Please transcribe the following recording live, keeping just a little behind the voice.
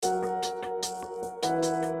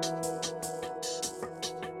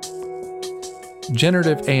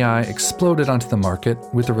generative AI exploded onto the market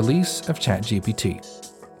with the release of ChatGPT.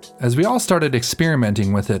 As we all started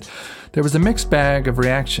experimenting with it, there was a mixed bag of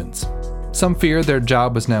reactions. Some feared their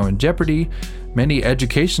job was now in jeopardy. Many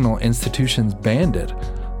educational institutions banned it.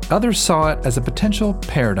 Others saw it as a potential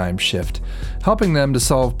paradigm shift, helping them to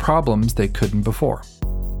solve problems they couldn't before.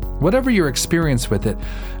 Whatever your experience with it,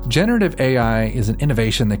 generative AI is an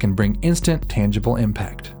innovation that can bring instant, tangible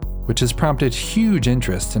impact, which has prompted huge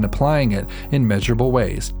interest in applying it in measurable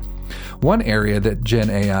ways. One area that Gen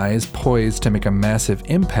AI is poised to make a massive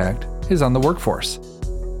impact is on the workforce.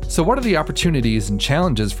 So what are the opportunities and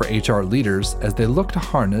challenges for HR leaders as they look to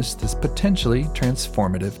harness this potentially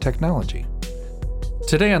transformative technology?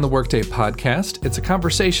 Today on the Workday podcast, it's a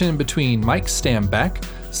conversation between Mike Stamback,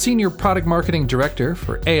 Senior Product Marketing Director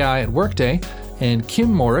for AI at Workday, and Kim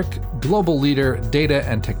Morick, Global Leader, Data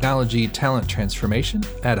and Technology Talent Transformation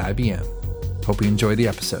at IBM. Hope you enjoy the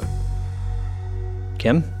episode.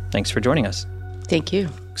 Kim, thanks for joining us. Thank you.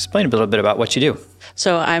 Explain a little bit about what you do.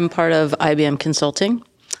 So I'm part of IBM Consulting,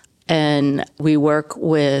 and we work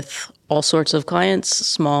with all sorts of clients,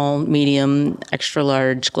 small, medium, extra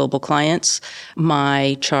large global clients.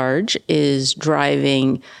 My charge is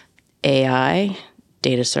driving AI,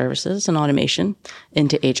 data services, and automation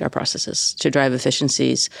into HR processes to drive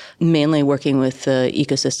efficiencies, mainly working with the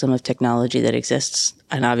ecosystem of technology that exists.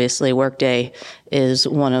 And obviously, Workday is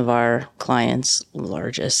one of our clients'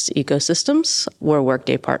 largest ecosystems. We're a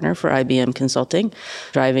Workday partner for IBM Consulting.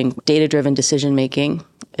 Driving data-driven decision-making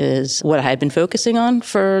is what I had been focusing on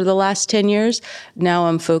for the last 10 years. Now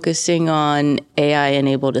I'm focusing on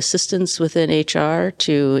AI-enabled assistance within HR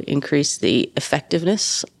to increase the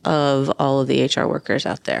effectiveness of all of the HR workers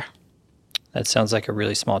out there. That sounds like a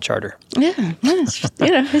really small charter. Yeah.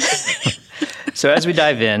 So as we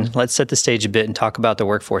dive in, let's set the stage a bit and talk about the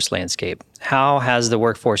workforce landscape. How has the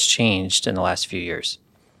workforce changed in the last few years?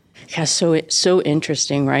 Yeah, so it's so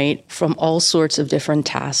interesting, right? From all sorts of different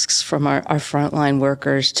tasks, from our frontline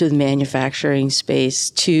workers to the manufacturing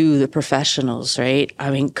space to the professionals, right?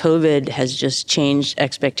 I mean, COVID has just changed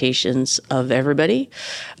expectations of everybody,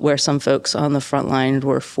 where some folks on the front line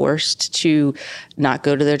were forced to not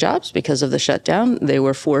go to their jobs because of the shutdown. They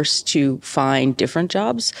were forced to find different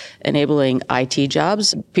jobs, enabling IT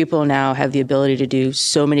jobs. People now have the ability to do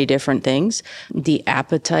so many different things. The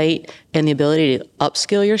appetite and the ability to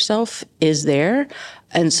upskill yourself is there.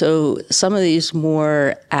 And so some of these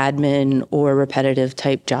more admin or repetitive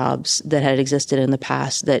type jobs that had existed in the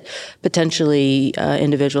past that potentially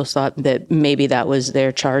individuals thought that maybe that was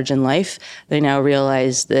their charge in life, they now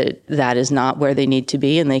realize that that is not where they need to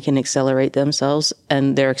be and they can accelerate themselves,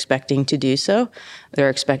 and they're expecting to do so. They're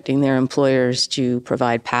expecting their employers to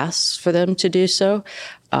provide paths for them to do so.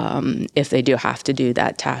 If they do have to do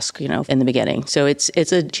that task, in the beginning. So it's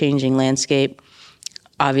a changing landscape.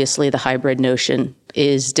 Obviously, the hybrid notion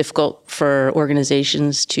is difficult for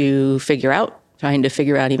organizations to figure out, trying to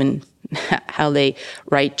figure out even how they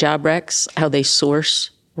write job recs, how they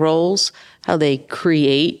source roles, how they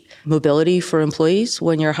create mobility for employees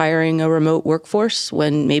when you're hiring a remote workforce,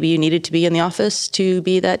 when maybe you needed to be in the office to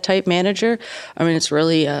be that type manager. I mean, it's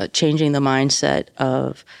really changing the mindset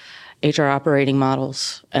of HR operating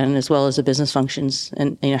models, and as well as the business functions,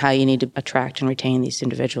 and how you need to attract and retain these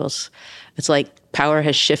individuals. It's like power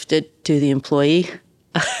has shifted to the employee,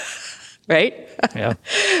 right? Yeah.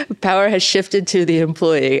 Power has shifted to the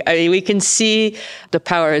employee. I mean, we can see the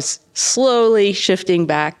power is slowly shifting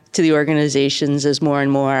back to the organizations as more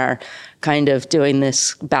and more are kind of doing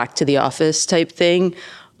this back to the office type thing.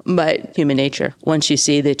 But human nature, once you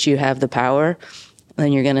see that you have the power,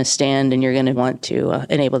 then you're going to stand and you're going to want to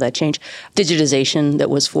enable that change. Digitization that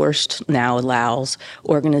was forced now allows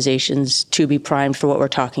organizations to be primed for what we're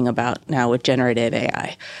talking about now with generative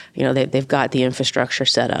AI. They've got the infrastructure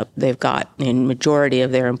set up. They've got the majority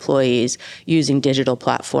of their employees using digital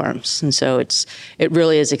platforms. And so it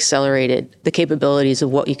really has accelerated the capabilities of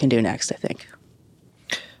what you can do next, I think.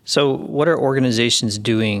 So what are organizations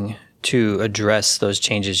doing to address those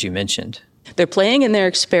changes you mentioned? They're playing and they're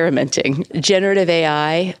experimenting. Generative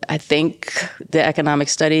AI, I think the economic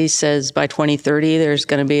study says by 2030, there's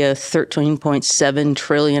going to be a $13.7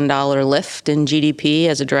 trillion lift in GDP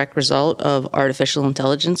as a direct result of artificial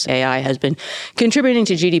intelligence. AI has been contributing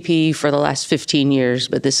to GDP for the last 15 years,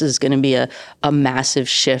 but this is going to be a massive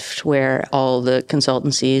shift where all the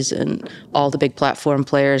consultancies and all the big platform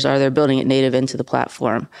players they're building it native into the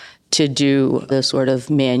platform to do the sort of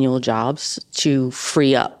manual jobs to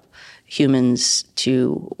free up humans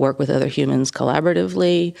to work with other humans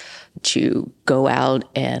collaboratively, to go out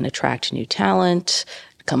and attract new talent,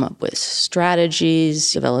 come up with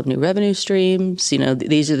strategies, develop new revenue streams.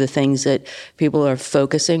 These are the things that people are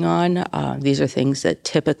focusing on. These are things that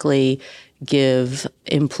typically give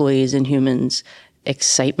employees and humans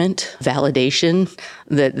excitement, validation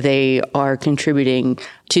that they are contributing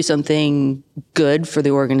to something good for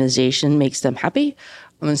the organization, makes them happy.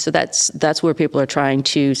 And so that's where people are trying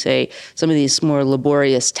to say some of these more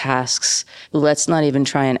laborious tasks, let's not even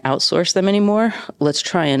try and outsource them anymore. Let's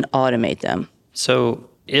try and automate them. So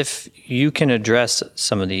if you can address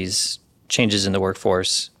some of these changes in the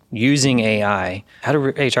workforce using AI, how do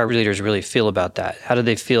HR leaders really feel about that? How do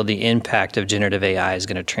they feel the impact of generative AI is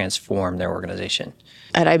going to transform their organization?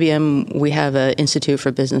 At IBM, we have an Institute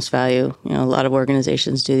for Business Value. A lot of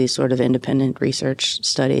organizations do these sort of independent research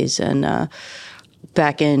studies. And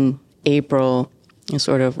back in April,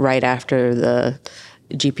 sort of right after the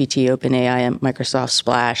GPT, OpenAI, and Microsoft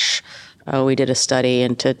splash, we did a study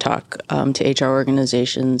and to talk to HR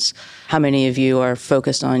organizations, how many of you are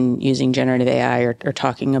focused on using generative AI or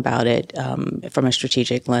talking about it from a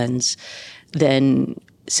strategic lens. Then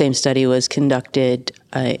same study was conducted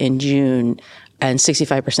in June, and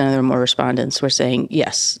 65% of the more respondents were saying,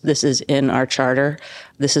 yes, this is in our charter.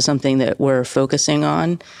 This is something that we're focusing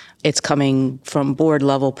on. It's coming from board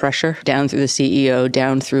level pressure down through the CEO,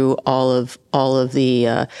 down through all of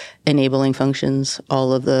the enabling functions,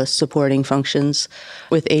 all of the supporting functions,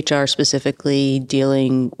 with HR specifically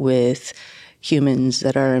dealing with humans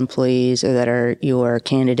that are employees or that are your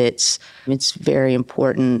candidates. It's very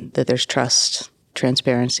important that there's trust,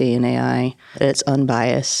 transparency in AI, that it's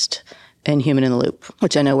unbiased and human in the loop,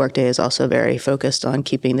 which I know Workday is also very focused on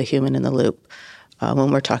keeping the human in the loop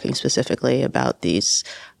when we're talking specifically about these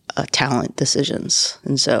talent decisions.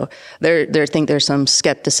 And so I think there's some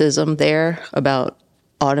skepticism there about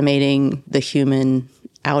automating the human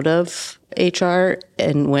out of HR.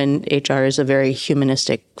 And when HR is a very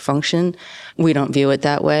humanistic function, we don't view it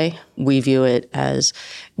that way. We view it as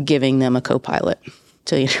giving them a co-pilot.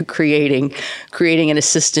 So creating an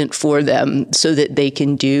assistant for them so that they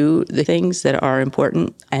can do the things that are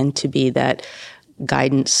important and to be that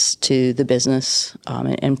guidance to the business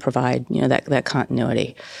and provide that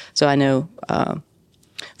continuity. So I know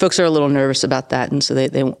folks are a little nervous about that, and so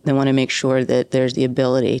they want to make sure that there's the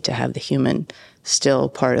ability to have the human still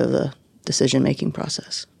part of the decision-making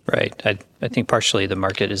process. Right. I think partially the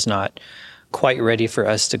market is not quite ready for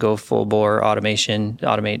us to go full bore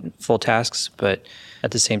automate full tasks, but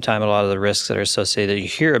at the same time, a lot of the risks that are associated, you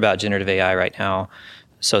hear about generative AI right now,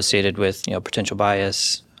 associated with potential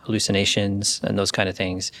bias, hallucinations, and those kind of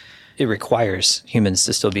things, it requires humans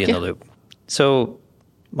to still be in the loop. So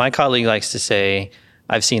my colleague likes to say,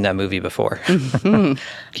 I've seen that movie before. Mm-hmm.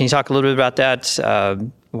 Can you talk a little bit about that?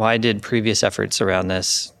 Why did previous efforts around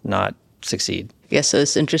this not succeed? Yes, so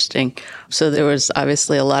it's interesting. So there was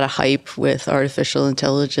obviously a lot of hype with artificial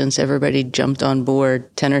intelligence. Everybody jumped on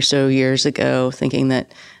board 10 or so years ago thinking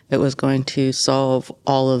that it was going to solve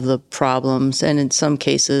all of the problems. And in some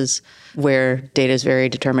cases where data is very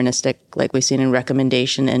deterministic, like we've seen in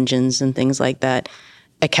recommendation engines and things like that,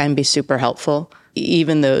 it can be super helpful.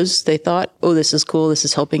 Even those, they thought, oh, this is cool, this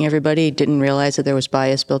is helping everybody, didn't realize that there was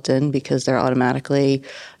bias built in because they're automatically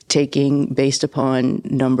taking based upon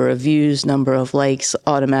number of views, number of likes,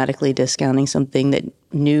 automatically discounting something that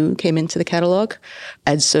new came into the catalog.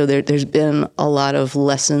 And so there's been a lot of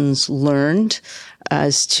lessons learned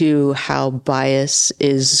as to how bias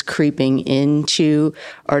is creeping into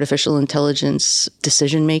artificial intelligence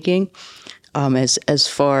decision-making as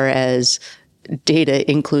far as data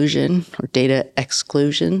inclusion or data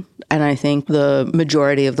exclusion. And I think the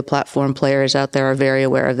majority of the platform players out there are very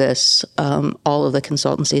aware of this. All of the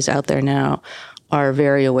consultancies out there now are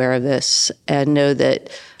very aware of this and know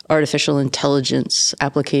that artificial intelligence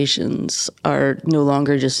applications are no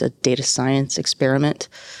longer just a data science experiment.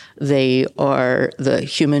 They are the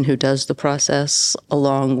human who does the process,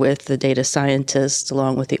 along with the data scientists,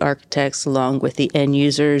 along with the architects, along with the end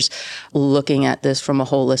users, looking at this from a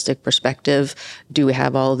holistic perspective. Do we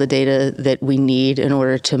have all the data that we need in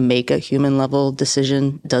order to make a human-level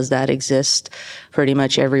decision? Does that exist? Pretty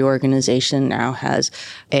much every organization now has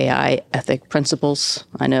AI ethic principles.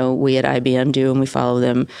 I know we at IBM do, and we follow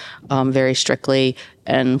them very strictly.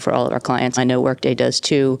 And for all of our clients, I know Workday does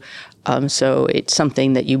too. So it's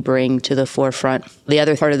something that you bring to the forefront. The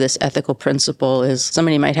other part of this ethical principle is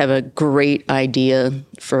somebody might have a great idea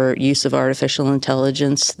for use of artificial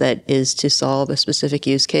intelligence that is to solve a specific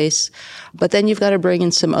use case. But then you've got to bring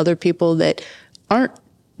in some other people that aren't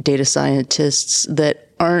data scientists, that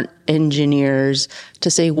aren't engineers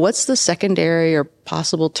to say, what's the secondary or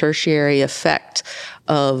possible tertiary effect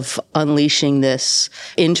of unleashing this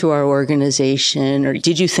into our organization? Or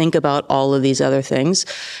did you think about all of these other things?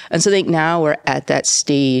 And so I think now we're at that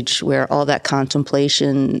stage where all that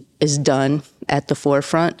contemplation is done at the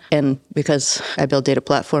forefront. And because I build data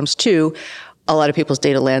platforms too, a lot of people's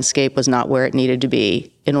data landscape was not where it needed to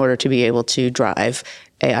be in order to be able to drive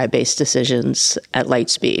AI-based decisions at light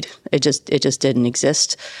speed. It just didn't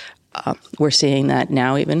exist. We're seeing that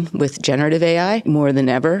now even with generative AI more than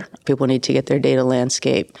ever. People need to get their data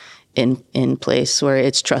landscape in place where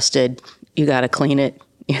it's trusted. You got to clean it.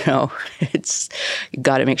 You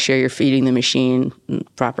got to make sure you're feeding the machine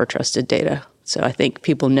proper trusted data. So I think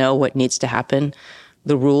people know what needs to happen.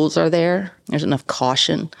 The rules are there. There's enough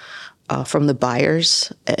caution from the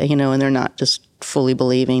buyers, and they're not just fully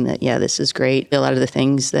believing that, yeah, this is great. A lot of the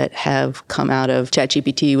things that have come out of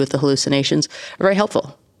ChatGPT with the hallucinations are very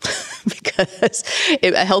helpful because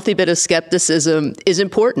a healthy bit of skepticism is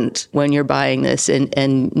important when you're buying this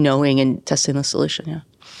and knowing and testing the solution, yeah.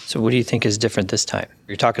 So what do you think is different this time?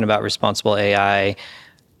 You're talking about responsible AI.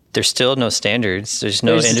 There's still no standards. There's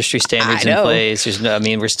no industry standards in place.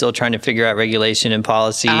 We're still trying to figure out regulation and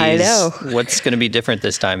policies. I know. What's going to be different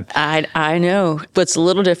this time? I know. What's a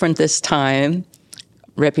little different this time,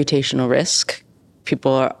 reputational risk.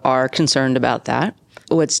 People are concerned about that.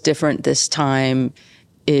 What's different this time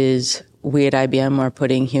is we at IBM are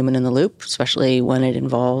putting human in the loop, especially when it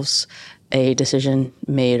involves a decision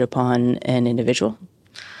made upon an individual.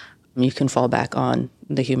 You can fall back on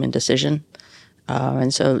the human decision.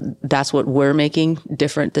 And so that's what we're making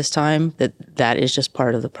different this time, that is just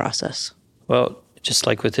part of the process. Well, just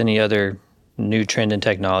like with any other new trend in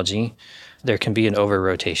technology, there can be an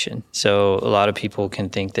over-rotation. So a lot of people can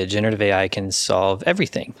think that generative AI can solve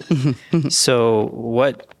everything. So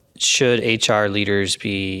what should HR leaders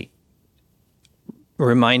be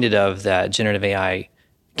reminded of that generative AI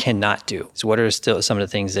cannot do? So what are still some of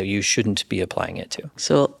the things that you shouldn't be applying it to?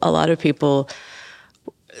 So a lot of people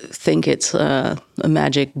think it's a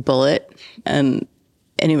magic bullet, and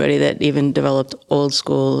anybody that even developed old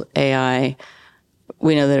school AI,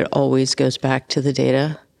 we know that it always goes back to the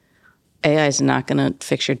data. AI is not going to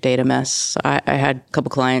fix your data mess. I had a couple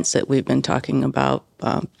clients that we've been talking about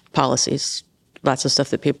policies, lots of stuff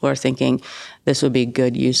that people are thinking this would be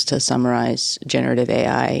good use to summarize generative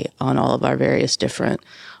AI on all of our various different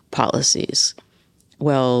policies.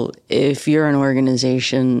 Well, if you're an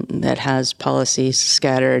organization that has policies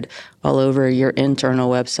scattered all over your internal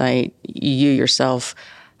website, you yourself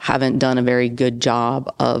haven't done a very good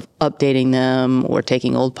job of updating them or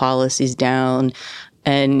taking old policies down,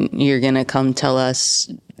 and you're going to come tell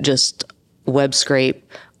us just web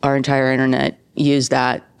scrape our entire internet, use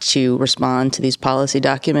that to respond to these policy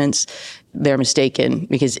documents, they're mistaken,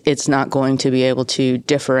 because it's not going to be able to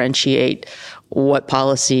differentiate what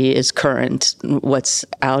policy is current, what's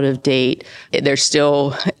out of date. There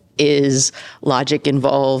still is logic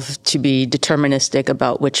involved to be deterministic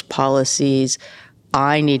about which policies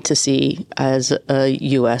I need to see as a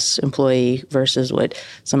U.S. employee versus what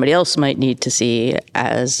somebody else might need to see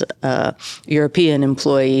as a European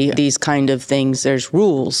employee. These kind of things, there's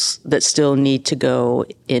rules that still need to go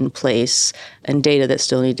in place and data that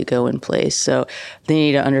still need to go in place. So they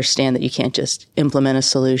need to understand that you can't just implement a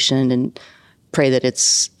solution and pray that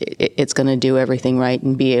it's going to do everything right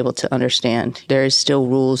and be able to understand. There is still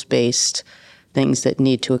rules-based things that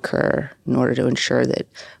need to occur in order to ensure that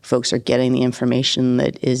folks are getting the information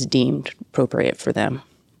that is deemed appropriate for them.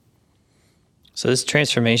 So this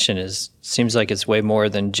transformation seems like it's way more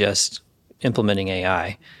than just implementing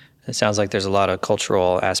AI. It sounds like there's a lot of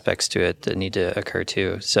cultural aspects to it that need to occur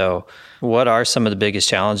too. So what are some of the biggest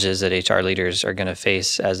challenges that HR leaders are going to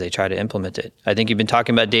face as they try to implement it? I think you've been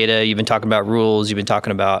talking about data, you've been talking about rules, you've been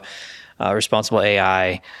talking about responsible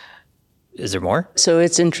AI. Is there more? So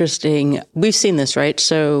it's interesting. We've seen this, right?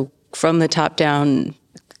 So from the top down,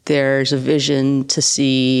 there's a vision to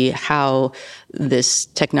see how this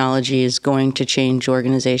technology is going to change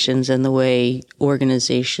organizations and the way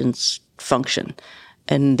organizations function.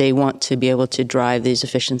 And they want to be able to drive these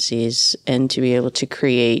efficiencies and to be able to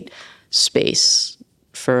create space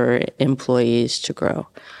for employees to grow.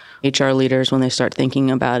 HR leaders, when they start thinking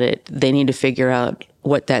about it, they need to figure out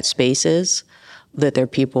what that space is that their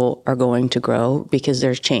people are going to grow, because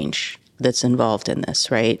there's change that's involved in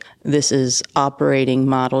this, right? This is operating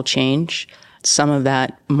model change. Some of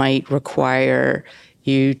that might require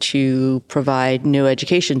you to provide new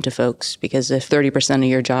education to folks, because if 30% of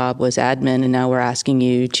your job was admin and now we're asking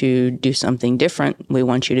you to do something different, we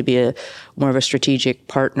want you to be more of a strategic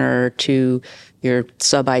partner to your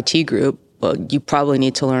sub-IT group. well, you probably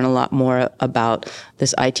need to learn a lot more about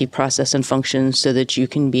this IT process and function so that you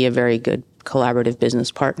can be a very good collaborative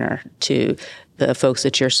business partner to the folks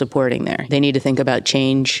that you're supporting there. They need to think about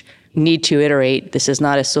change, need to iterate. This is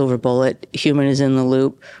not a silver bullet. Human is in the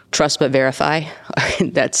loop. Trust but verify.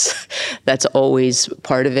 That's always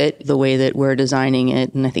part of it, the way that we're designing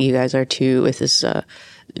it. And I think you guys are too, with this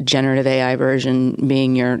generative AI version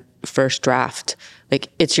being your first draft. Like,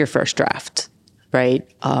 it's your first draft, right?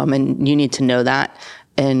 And you need to know that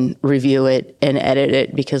and review it and edit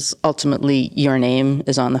it, because ultimately your name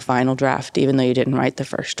is on the final draft, even though you didn't write the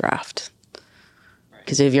first draft.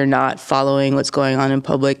 Because if you're not following what's going on in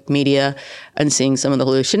public media and seeing some of the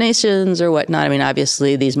hallucinations or whatnot, I mean,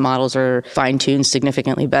 obviously these models are fine-tuned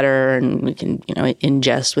significantly better, and we can,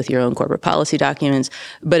 ingest with your own corporate policy documents.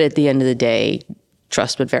 But at the end of the day,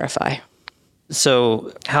 trust but verify.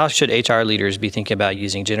 So how should HR leaders be thinking about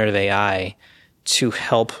using generative AI to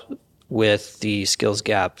help with the skills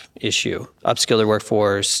gap issue, upskill their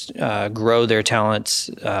workforce, grow their talent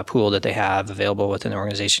pool that they have available within the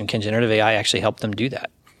organization? Can generative AI actually help them do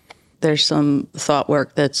that? There's some thought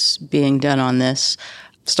work that's being done on this.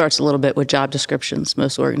 Starts a little bit with job descriptions.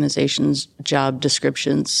 Most organizations' job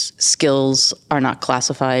descriptions, skills are not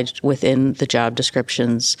classified within the job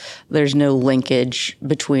descriptions. There's no linkage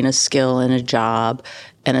between a skill and a job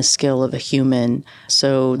and a skill of a human.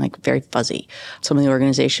 So, very fuzzy. Some of the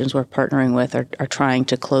organizations we're partnering with are trying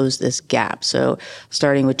to close this gap. So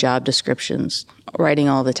starting with job descriptions, writing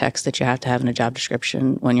all the text that you have to have in a job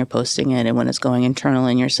description when you're posting it and when it's going internal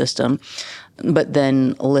in your system, but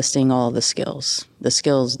then listing all the skills. The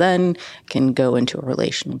skills then can go into a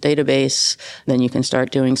relational database. Then you can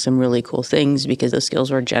start doing some really cool things, because those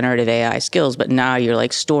skills were generative AI skills, but now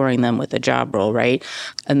you're storing them with a job role, right?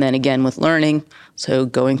 And then again with learning, so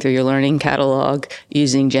going through your learning catalog,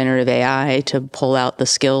 using generative AI to pull out the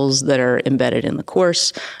skills that are embedded in the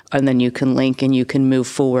course, and then you can link and you can move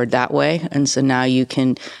forward that way. And so now you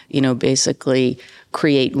can, basically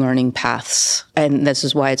create learning paths. And this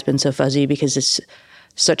is why it's been so fuzzy, because it's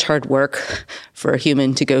such hard work for a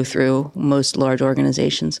human to go through. Most large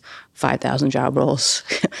organizations, 5,000 job roles,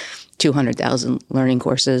 200,000 learning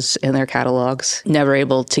courses in their catalogs, never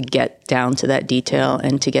able to get down to that detail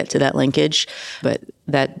and to get to that linkage. But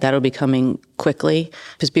that'll be coming quickly,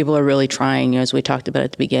 because people are really trying, as we talked about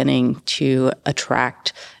at the beginning, to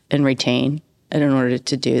attract and retain. And in order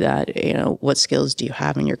to do that, what skills do you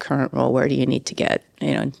have in your current role? Where do you need to get,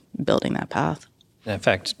 building that path? In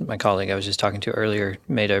fact, my colleague I was just talking to earlier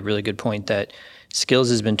made a really good point that skills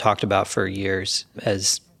has been talked about for years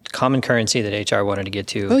as common currency that HR wanted to get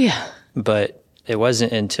to. Oh, yeah. But it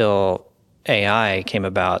wasn't until AI came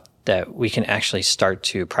about that we can actually start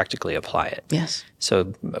to practically apply it. Yes.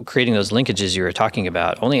 So creating those linkages you were talking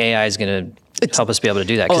about, only AI is going to help us be able to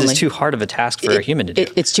do that, because it's too hard of a task for a human to do.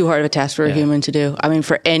 It's too hard of a task for a human to do. I mean,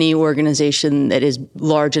 for any organization that is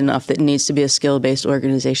large enough that needs to be a skill-based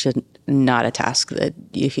organization, not a task that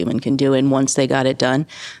a human can do. And once they got it done,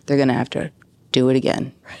 they're going to have to do it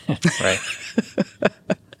again. Right.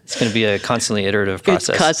 It's going to be a constantly iterative process.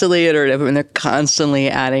 It's constantly iterative, and they're constantly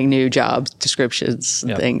adding new job descriptions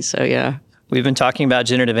and things. So, yeah. We've been talking about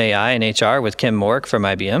generative AI and HR with Kim Morick from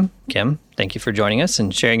IBM. Kim, thank you for joining us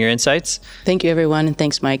and sharing your insights. Thank you, everyone, and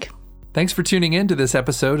thanks, Mike. Thanks for tuning in to this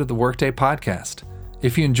episode of the Workday Podcast.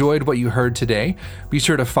 If you enjoyed what you heard today, be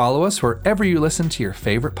sure to follow us wherever you listen to your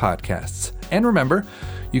favorite podcasts. And remember,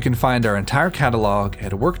 you can find our entire catalog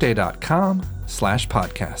at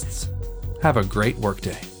workday.com/podcasts. Have a great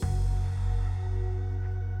workday.